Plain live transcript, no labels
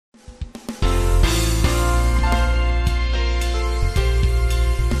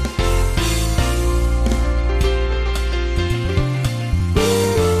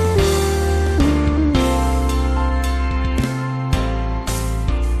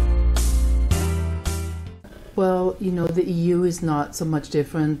Well, the EU is not so much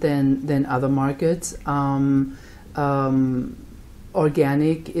different than other markets.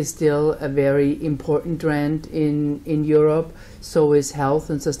 Organic is still a very important trend in Europe. So is health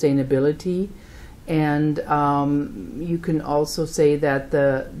and sustainability. And you can also say that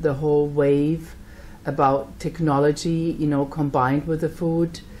the whole wave about technology, combined with the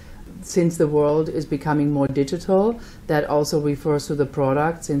food, since the world is becoming more digital, that also refers to the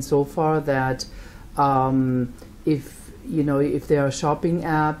products insofar that if there are shopping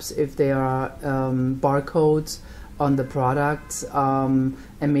apps, if there are barcodes on the products, and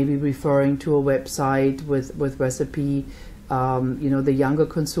maybe referring to a website with recipe, the younger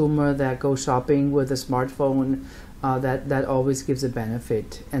consumer that goes shopping with a smartphone, that always gives a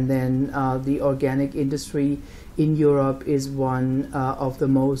benefit. And then the organic industry in Europe is one of the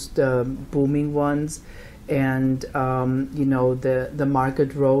most booming ones. And the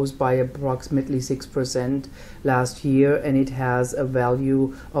market rose by approximately 6% last year, and it has a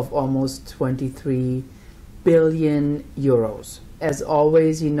value of almost 23 billion euros. As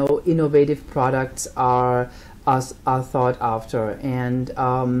always, innovative products are thought after, and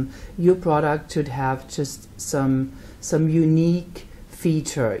your product should have just some unique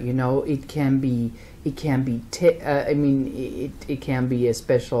feature. It can be it can be a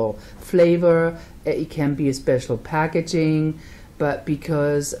special flavor, it can be a special packaging, but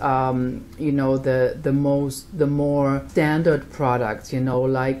because the more standard products,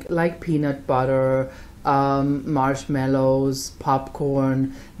 like peanut butter, marshmallows,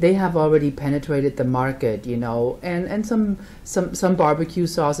 popcorn, they have already penetrated the market, and some barbecue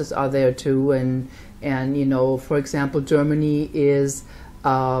sauces are there too, and for example, Germany is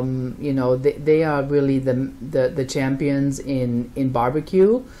they are really the champions in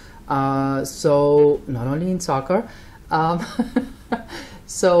barbecue, so not only in soccer.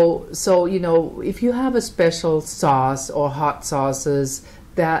 So if you have a special sauce or hot sauces,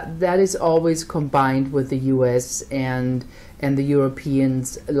 that is always combined with the US and the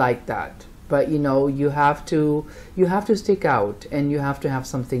Europeans like that. But you have to stick out, and you have to have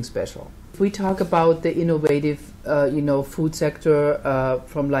something special. If we talk about the innovative food sector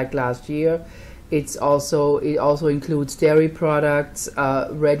from like last year, it also includes dairy products,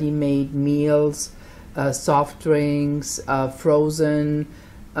 ready-made meals, soft drinks, frozen,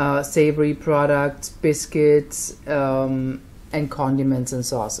 savory products, biscuits, and condiments and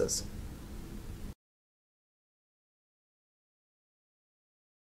sauces.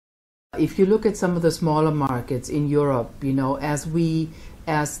 If you look at some of the smaller markets in Europe,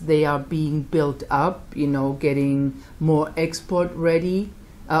 as they are being built up, getting more import ready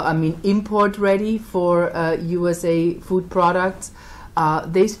for USA food products,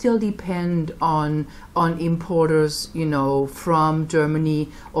 they still depend on importers, from Germany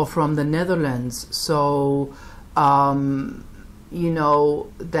or from the Netherlands. So, that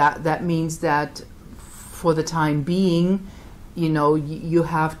means that for the time being, you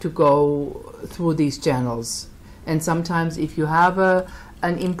have to go through these channels. And sometimes if you have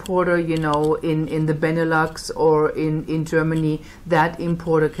an importer, in the Benelux or in Germany, that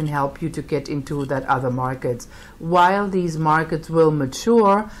importer can help you to get into that other markets. While these markets will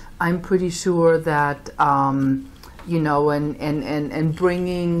mature, I'm pretty sure that, and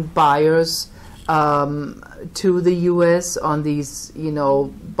bringing buyers to the US on these,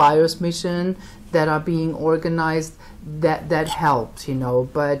 buyers mission that are being organized, that helps,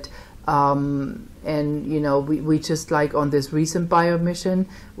 but we just like on this recent buyer mission,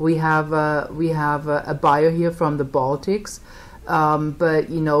 we have a buyer here from the Baltics, but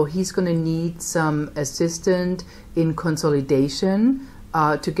he's going to need some assistance in consolidation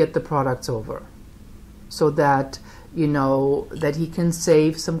to get the products over, so that that he can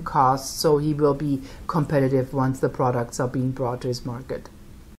save some costs, so he will be competitive once the products are being brought to his market.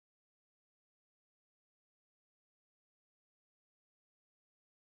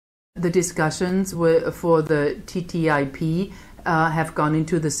 The discussions for the TTIP have gone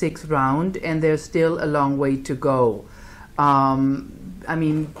into the 6th round, and there's still a long way to go.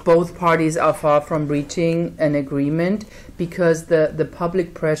 Both parties are far from reaching an agreement because the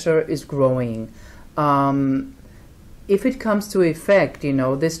public pressure is growing. If it comes to effect,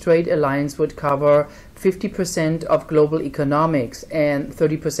 this trade alliance would cover 50% of global economics and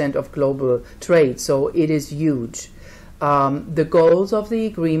 30% of global trade, so it is huge. The goals of the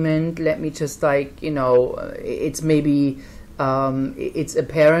agreement, let me just it's maybe, it's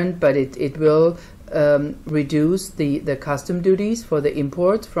apparent, but it will reduce the custom duties for the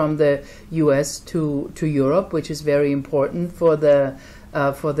imports from the US to Europe, which is very important for the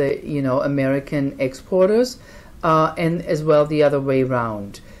American exporters, and as well the other way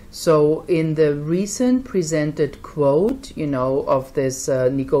around. So in the recent presented quote, of this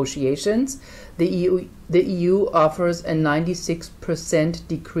negotiations, the EU offers a 96%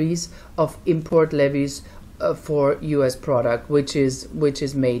 decrease of import levies for U.S. product, which is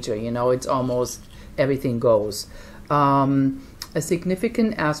major. It's almost everything goes. A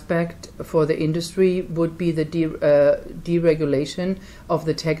significant aspect for the industry would be the deregulation of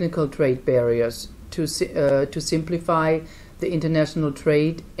the technical trade barriers to simplify the international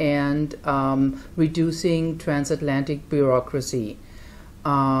trade and reducing transatlantic bureaucracy.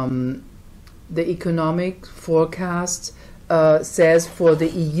 The economic forecast says for the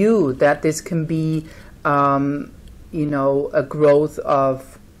EU that this can be, a growth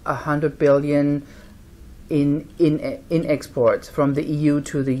of 100 billion in exports from the EU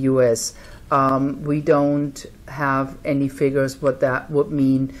to the US. We don't have any figures what that would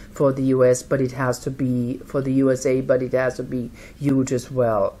mean for the US, but it has to be for the USA, but it has to be huge as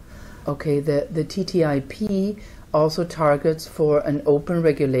well. Okay, the TTIP also targets for an open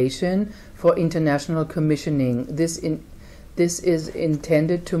regulation for international commissioning. This is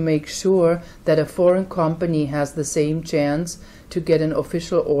intended to make sure that a foreign company has the same chance to get an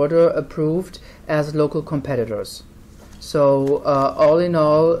official order approved as local competitors. So all in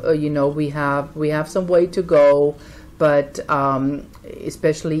all, we have some way to go, but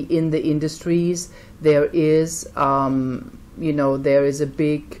especially in the industries, there is there is a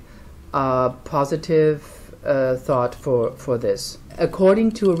big positive thought for this.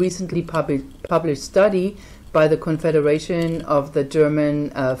 According to a recently published study by the Confederation of the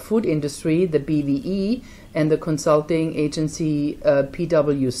German Food Industry, the BVE, and the consulting agency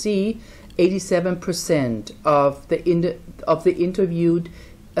PwC, 87% of the interviewed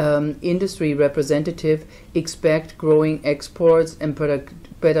industry representative expect growing exports and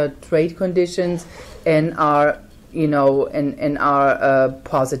better trade conditions, and are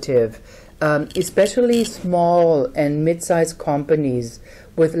positive. Especially small and mid-sized companies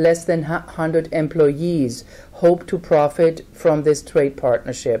with less than 100 employees hope to profit from this trade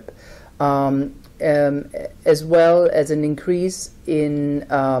partnership, as well as an increase in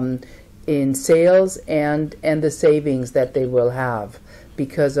sales and the savings that they will have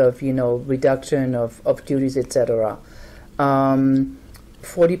because of reduction of duties, etc.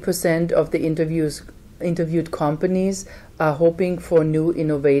 40% of the interviewed companies are hoping for new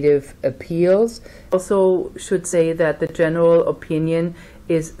innovative appeals. Also should say that the general opinion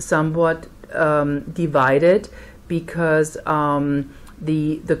is somewhat divided because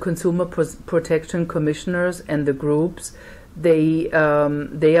the consumer protection commissioners and the groups, they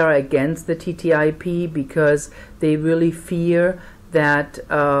are against the TTIP because they really fear that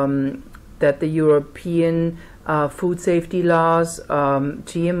that the European food safety laws,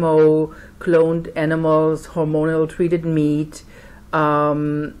 GMO, cloned animals, hormonal treated meat,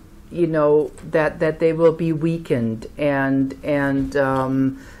 that they will be weakened, and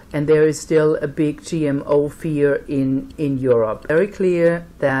there is still a big GMO fear in Europe. Very clear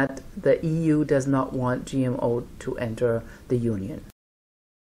that the EU does not want GMO to enter the Union.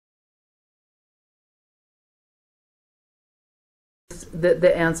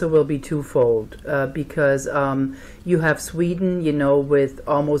 The answer will be twofold because you have Sweden, with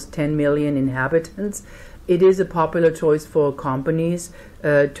almost 10 million inhabitants. It is a popular choice for companies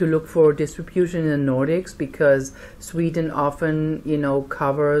to look for distribution in the Nordics because Sweden often,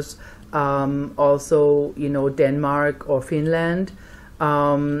 covers also, Denmark or Finland,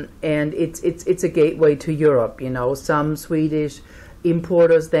 and it's a gateway to Europe. Some Swedish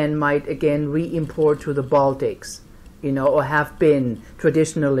importers then might again re-import to the Baltics, or have been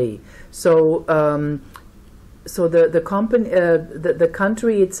traditionally. So, the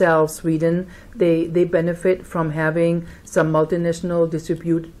country itself, Sweden, they benefit from having some multinational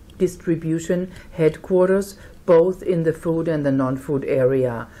distribution headquarters, both in the food and the non-food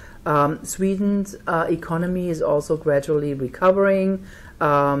area. Sweden's economy is also gradually recovering,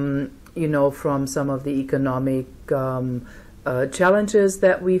 from some of the economic challenges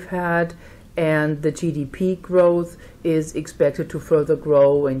that we've had. And the GDP growth is expected to further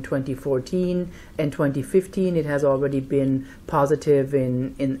grow in 2014 and 2015. It has already been positive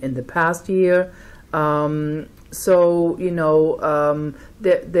in the past year.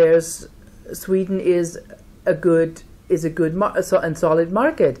 There's Sweden is a good and solid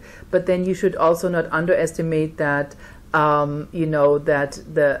market, but then you should also not underestimate that. That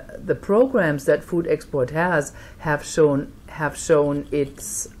the programs that Food Export have shown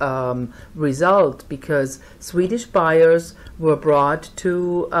its result, because Swedish buyers were brought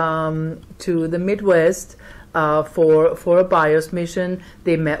to the Midwest for a buyer's mission.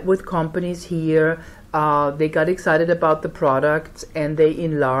 They met with companies here. they got excited about the product and they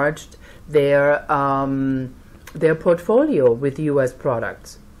enlarged their portfolio with U.S.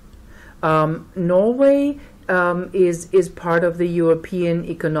 products. Norway is part of the European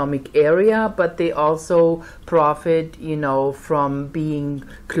Economic Area, but they also profit, from being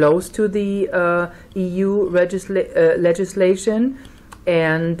close to the EU legislation,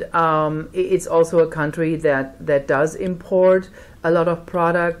 and it's also a country that does import a lot of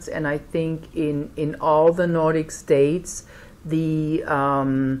products. And I think in all the Nordic states,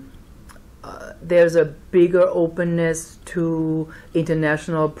 there's a bigger openness to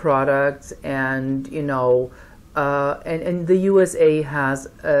international products, and and the USA has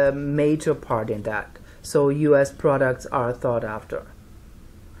a major part in that. So US products are sought after.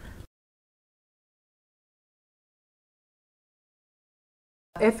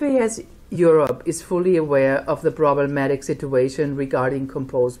 FAS Europe is fully aware of the problematic situation regarding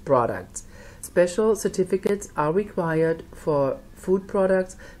composed products. Special certificates are required for food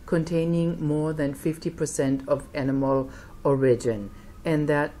products containing more than 50% of animal origin, and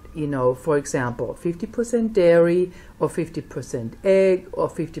that, for example, 50% dairy or 50% egg or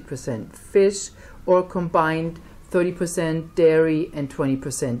 50% fish, or combined 30% dairy and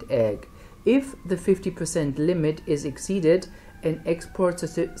 20% egg. If the 50% limit is exceeded, an export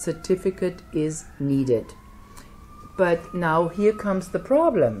certificate is needed. But now here comes the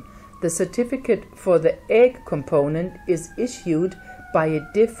problem. The certificate for the egg component is issued by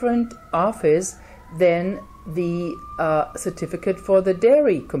a different office than the certificate for the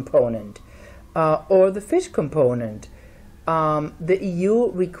dairy component or the fish component. The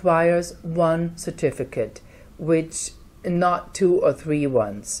EU requires one certificate, which not two or three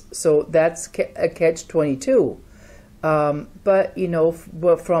ones. So that's a catch-22.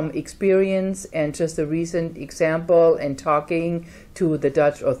 But from experience and just a recent example and talking to the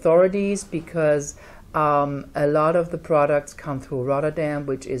Dutch authorities, because a lot of the products come through Rotterdam,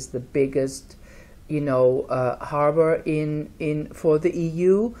 which is the biggest harbor for the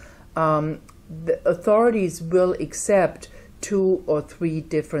EU. The authorities will accept two or three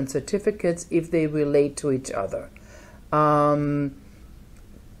different certificates if they relate to each other.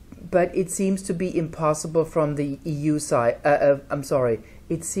 But it seems to be impossible from the EU side.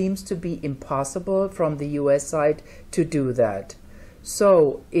 It seems to be impossible from the US side to do that.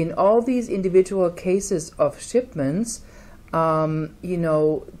 So in all these individual cases of shipments,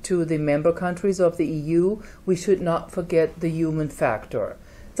 to the member countries of the EU, we should not forget the human factor.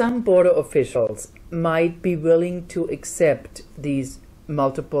 Some border officials might be willing to accept these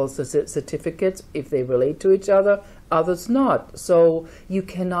multiple certificates if they relate to each other, others not. So you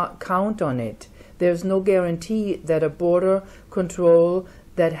cannot count on it. There's no guarantee that a border control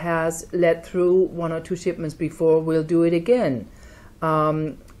that has let through one or two shipments before will do it again.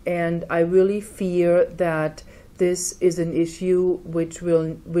 And I really fear that this is an issue which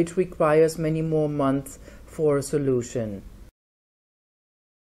requires many more months for a solution.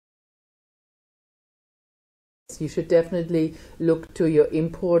 You should definitely look to your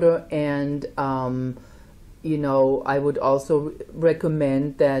importer, and I would also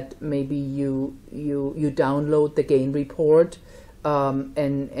recommend that maybe you download the gain report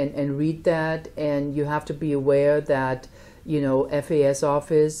and read that. And you have to be aware that FAS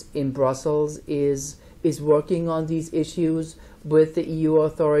office in Brussels is working on these issues with the EU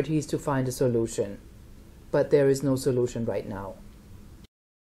authorities to find a solution, but there is no solution right now.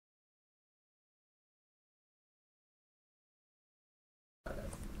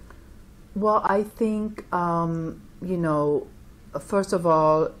 Well, I think, first of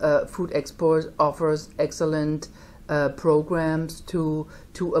all, Food Export offers excellent programs to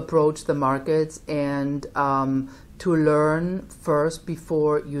approach the markets and to learn first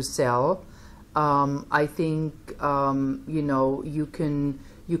before you sell. I think,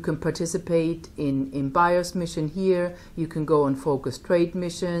 you can participate in buyer's mission here. You can go on focus trade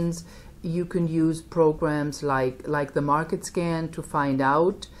missions. You can use programs like the market scan to find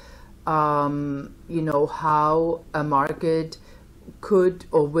out how a market could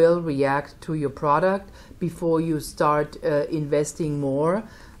or will react to your product before you start investing more.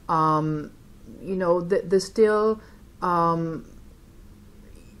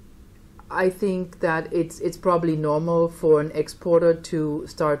 I think that it's probably normal for an exporter to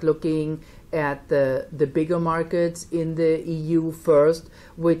start looking at the bigger markets in the EU first,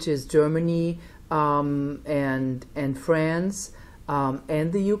 which is Germany and France.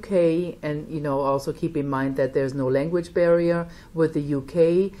 And the UK, and also keep in mind that there's no language barrier with the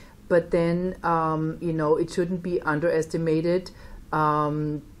UK. But then it shouldn't be underestimated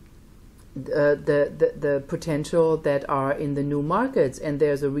the potential that are in the new markets. And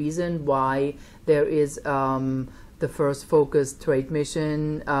there's a reason why there is the first focused trade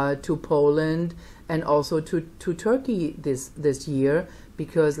mission to Poland and also to Turkey this year,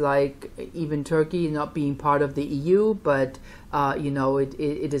 because like even Turkey not being part of the EU, but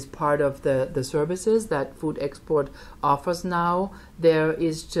it is part of the services that food export offers now. There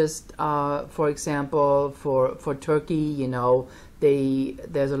is just for example for Turkey,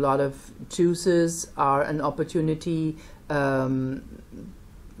 there's a lot of juices are an opportunity,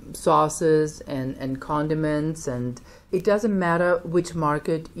 sauces and condiments, and it doesn't matter which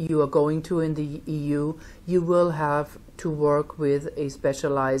market you are going to in the EU, you will have to work with a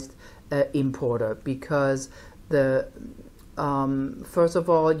specialized importer, because the first of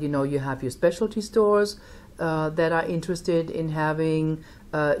all, you have your specialty stores that are interested in having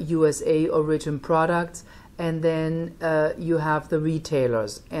USA origin products. And then you have the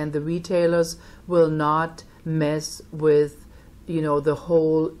retailers, and the retailers will not mess with, the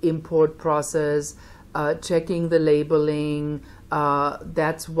whole import process, checking the labeling.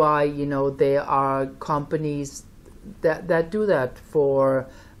 That's why, there are companies that do that for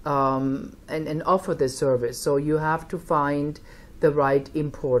and offer this service. So you have to find the right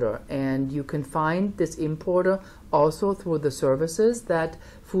importer, and you can find this importer also through the services that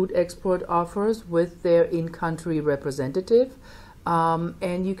Food Export offers with their in-country representative,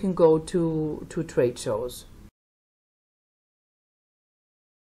 and you can go to trade shows.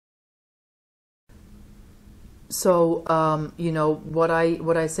 So what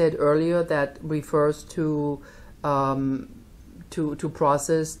I said earlier, that refers to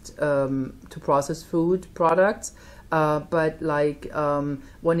processed food products. But like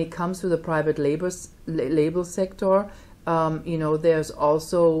when it comes to the private label sector, there's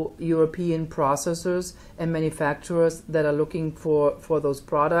also European processors and manufacturers that are looking for those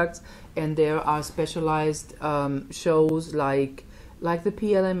products, and there are specialized shows like the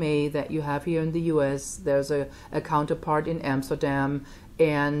PLMA that you have here in the US. There's a counterpart in Amsterdam,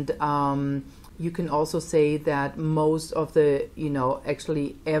 and you can also say that most of the,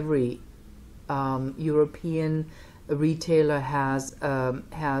 actually every European retailer has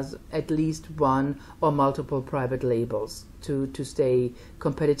at least one or multiple private labels to stay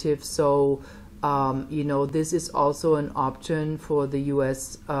competitive. So this is also an option for the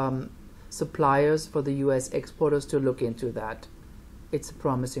US suppliers, for the US exporters to look into that. It's a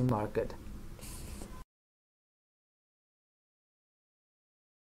promising market.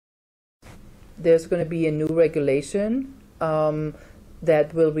 There's going to be a new regulation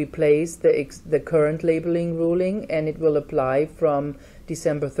that will replace the current labeling ruling, and it will apply from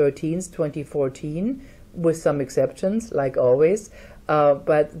December 13th, 2014, with some exceptions, like always.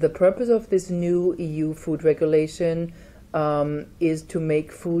 But the purpose of this new EU food regulation is to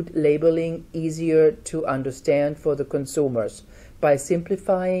make food labeling easier to understand for the consumers by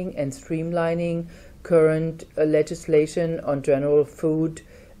simplifying and streamlining current legislation on general food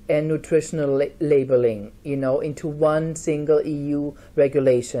and nutritional labeling, into one single EU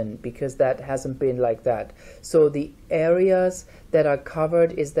regulation, because that hasn't been like that. So the areas that are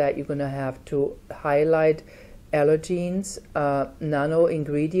covered is that you're going to have to highlight allergens, nano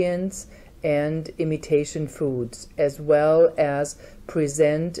ingredients, and imitation foods, as well as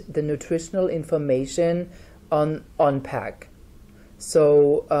present the nutritional information on pack.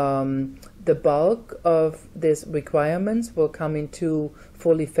 So the bulk of these requirements will come into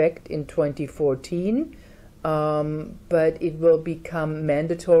full effect in 2014, but it will become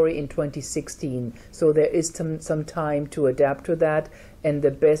mandatory in 2016. So there is some time to adapt to that, and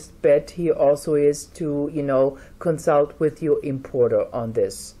the best bet here also is to consult with your importer on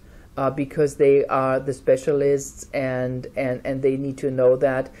this, because they are the specialists, and they need to know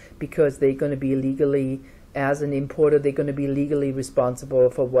that, because they're going to be legally, as an importer, they're going to be legally responsible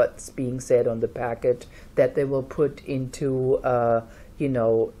for what's being said on the packet that they will put into, that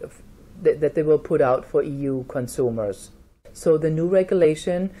they will put out for EU consumers. So the new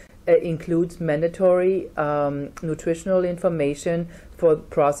regulation includes mandatory nutritional information for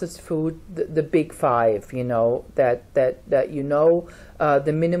processed food, the big five, the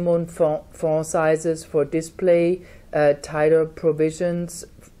minimum font sizes for display, tighter provisions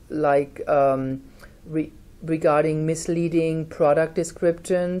like regarding misleading product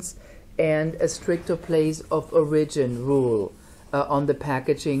descriptions, and a stricter place of origin rule on the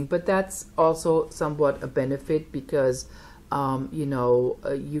packaging. But that's also somewhat a benefit, because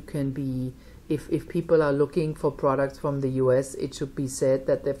you can be, if people are looking for products from the US, it should be said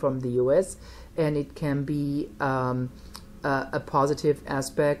that they're from the US, and it can be a positive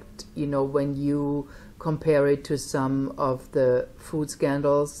aspect, when you compare it to some of the food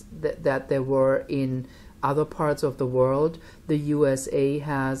scandals that there were in other parts of the world. The USA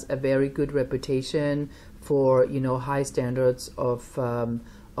has a very good reputation for, high standards of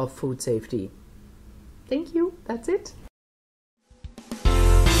food safety. Thank you. That's it.